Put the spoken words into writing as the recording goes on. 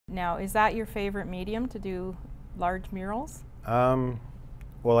Now, is that your favorite medium to do large murals?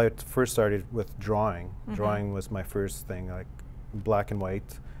 Well, I first started with drawing. Drawing was my first thing. Like black and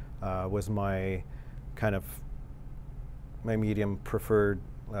white was my kind of my medium preferred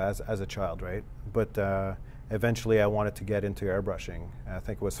as a child, right? But eventually I wanted to get into airbrushing. I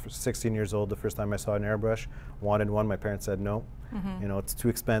think it was 16 years old the first time I saw an airbrush. Wanted one. My parents said no. You know, it's too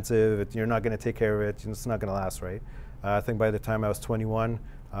expensive. You're not going to take care of it. It's not going to last, right? I think by the time I was 21,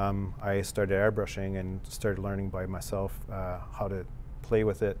 I started airbrushing and started learning by myself how to play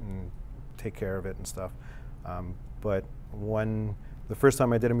with it and take care of it and stuff. But the first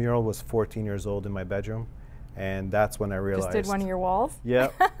time I did a mural was 14 years old in my bedroom, and that's when I realized. Just did one of your walls? Yeah,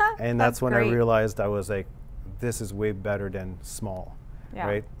 and that's when great. I realized I was like, this is way better than small,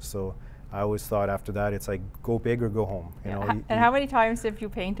 right? So I always thought after that, it's like go big or go home. You know. And how many times did you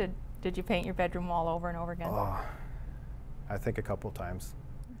paint your bedroom wall over and over again? Oh, I think a couple times.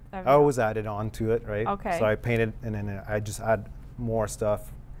 I always added on to it, right? Okay. So I painted, and then I just add more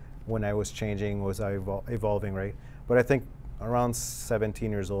stuff when I was changing, was I evolving, right? But I think around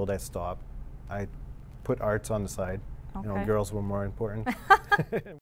 17 years old, I stopped. I put arts on the side. You know, girls were more important.